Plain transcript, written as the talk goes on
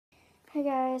Hey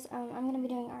guys, I'm going to be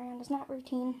doing Arianna's nap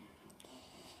routine,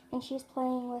 and she's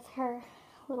playing with her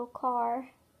little car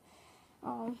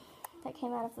that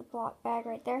came out of the block bag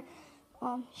right there.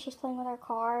 She's playing with her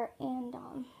car, and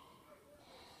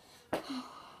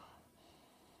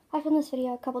I've done this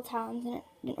video a couple times, and it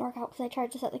didn't work out because I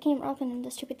tried to set the camera up, and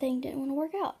the stupid thing didn't want to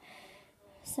work out.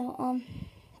 So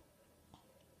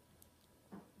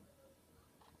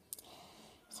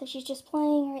she's just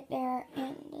playing right there,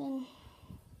 and then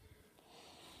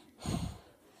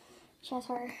she has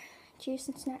her juice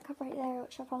and snack cup right there,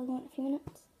 which I'll probably want in a few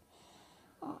minutes.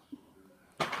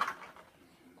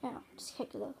 And I'll just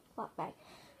kick to the block bag.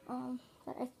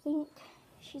 But I think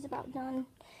she's about done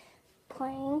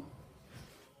playing.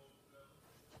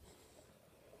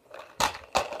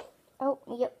 Oh,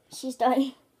 yep, she's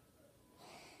done.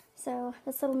 So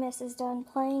this little miss is done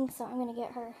playing, so I'm going to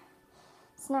get her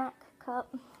snack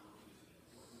cup.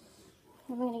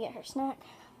 I'm going to get her snack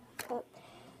cup.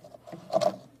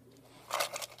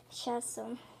 She has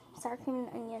some sour cream and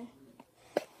onion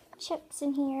chips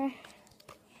in here.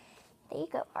 There you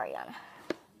go, Arianna.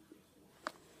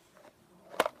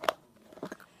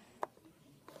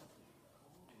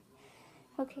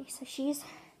 Okay, so she's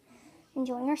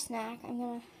enjoying her snack. I'm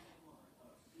going to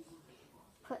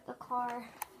put the car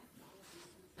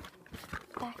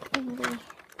back in the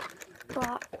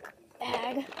block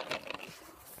bag.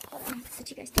 Hold on,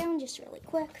 sit you guys down just really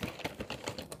quick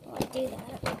while I do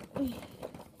that.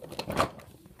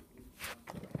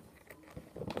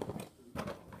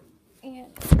 And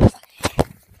okay.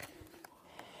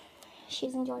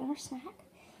 She's enjoying her snack.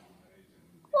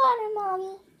 Water,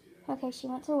 Mommy. Okay, she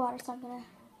went to the water, so I'm gonna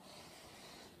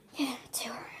give it to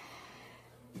her.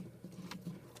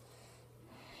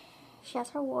 She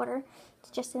has her water. It's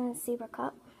just in the zebra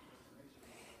cup.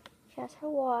 She has her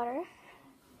water.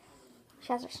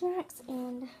 She has her snacks,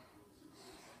 and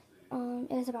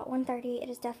it is about 1:30. It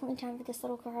is definitely time for this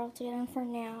little girl to get on for a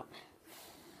nap.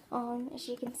 As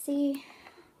you can see,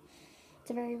 it's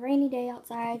a very rainy day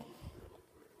outside.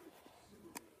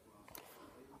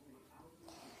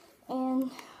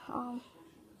 And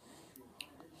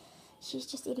she's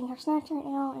just eating her snacks right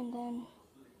now, and then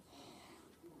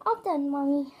all done,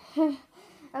 Mommy.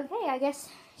 Okay, I guess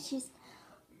she's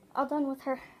all done with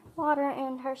her water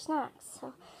and her snacks.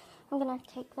 So I'm gonna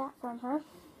take that from her.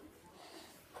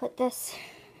 Put this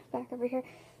back over here.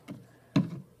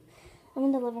 I'm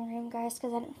in the living room, guys,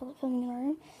 because I didn't feel like filming in my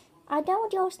room. I done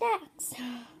with your snacks.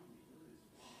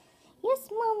 Yes,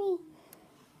 Mommy.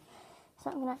 So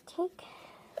I'm gonna take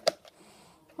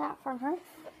that from her.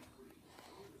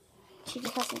 She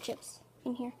just has some chips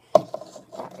in here.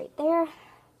 That right there.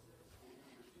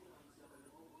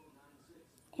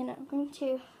 And I'm going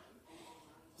to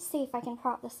see if I can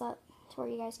prop this up to where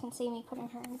you guys can see me putting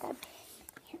her in bed.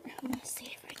 Here, I'm going to see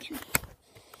if I can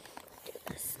do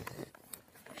this.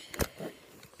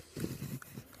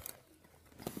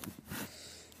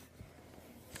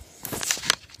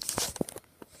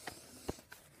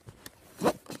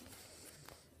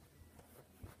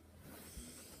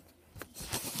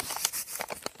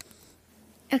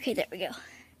 Okay, there we go.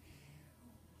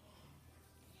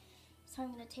 So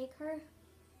I'm going to take her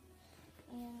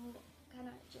and kind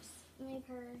of just make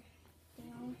her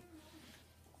down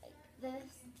like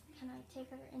this. Kind of take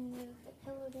her and move the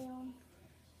pillow down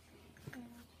and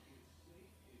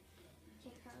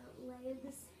take her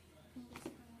legs and just kind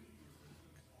of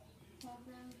have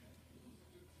them,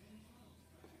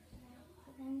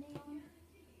 put them down,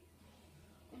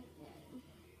 and then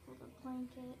hold a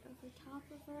blanket over top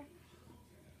of her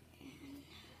and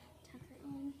tuck her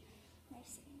in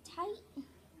nice and tight.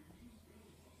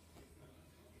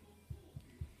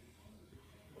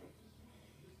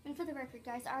 And for the record,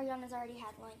 guys, Arianna's already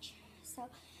had lunch, so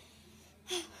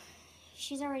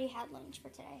she's already had lunch for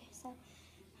today. So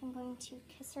I'm going to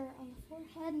kiss her on the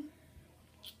forehead.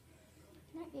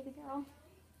 Good night, baby girl.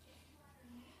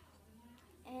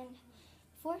 And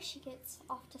before she gets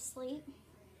off to sleep,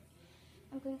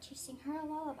 I'm going to sing her a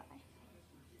lullaby.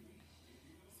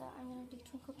 So I'm going to do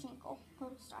Twinkle Twinkle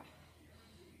Little Star.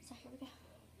 So here we go.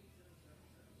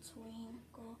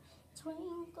 Twinkle,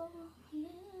 twinkle,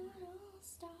 little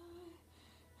star,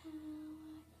 how I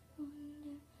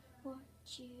wonder what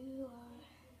you are.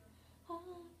 Up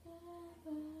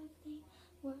above the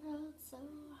world so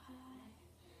high,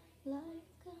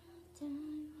 like a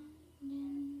diamond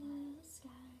in the sky.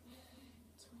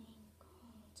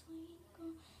 Twinkle,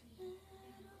 twinkle,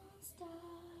 little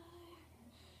star,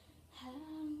 how I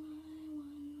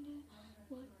wonder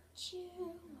what you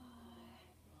are.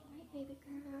 Good night, baby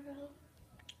girl.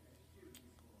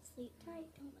 Sleep tight,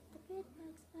 don't let the bed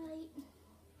bugs bite.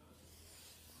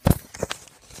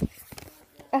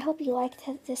 I hope you liked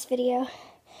this video.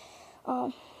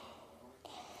 Comment,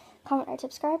 rate,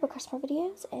 subscribe, request more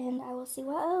videos, and I will see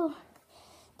what. Oh,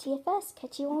 TFS.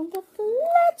 Catch you on the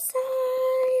flip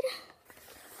side.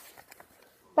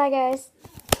 Bye, guys.